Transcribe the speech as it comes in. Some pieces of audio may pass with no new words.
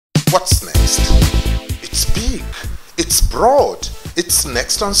What's next? It's big, it's broad, it's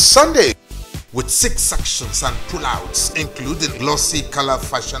next on Sunday. With 6 sections and pullouts, including glossy color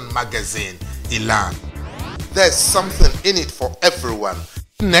fashion magazine, Elan. There's something in it for everyone.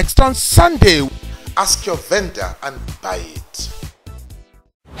 Next on Sunday. Ask your vendor and buy it.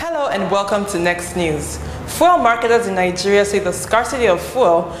 Hello and welcome to Next News. Fuel marketers in Nigeria say the scarcity of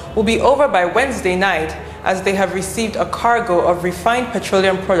fuel will be over by Wednesday night as they have received a cargo of refined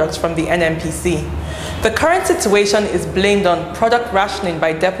petroleum products from the NNPC. The current situation is blamed on product rationing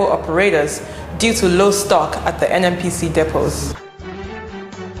by depot operators due to low stock at the NNPC depots.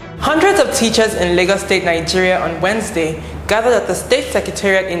 Hundreds of teachers in Lagos State, Nigeria on Wednesday gathered at the State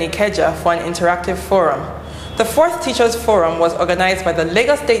Secretariat in Ikeja for an interactive forum. The 4th Teachers Forum was organized by the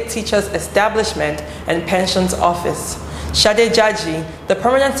Lagos State Teachers Establishment and Pensions Office. Shade Jaji, the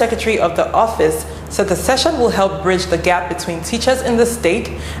permanent secretary of the office, said the session will help bridge the gap between teachers in the state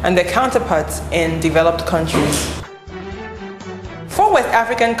and their counterparts in developed countries. 4 West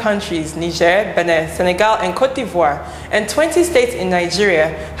African countries, Niger, Benin, Senegal, and Côte d'Ivoire, and 20 states in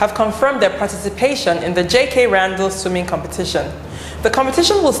Nigeria have confirmed their participation in the J.K. Randall swimming competition. The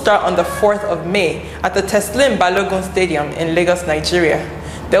competition will start on the 4th of May at the Teslim Balogun Stadium in Lagos, Nigeria.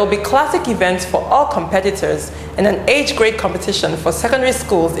 There will be classic events for all competitors and an age grade competition for secondary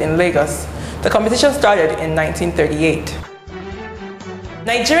schools in Lagos. The competition started in 1938.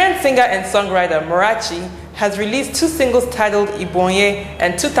 Nigerian singer and songwriter Morachi has released 2 singles titled Ibonye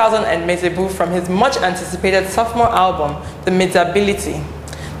and 2000 and Mezebu from his much-anticipated sophomore album, The Mizability.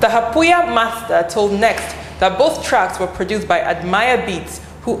 The Hapuya master told Next that both tracks were produced by Admire Beats,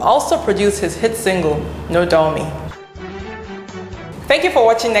 who also produced his hit single, No Dull Me. Thank you for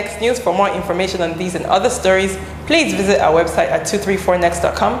watching Next News. For more information on these and other stories, please visit our website at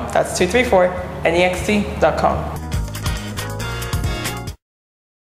 234next.com. That's 234next.com.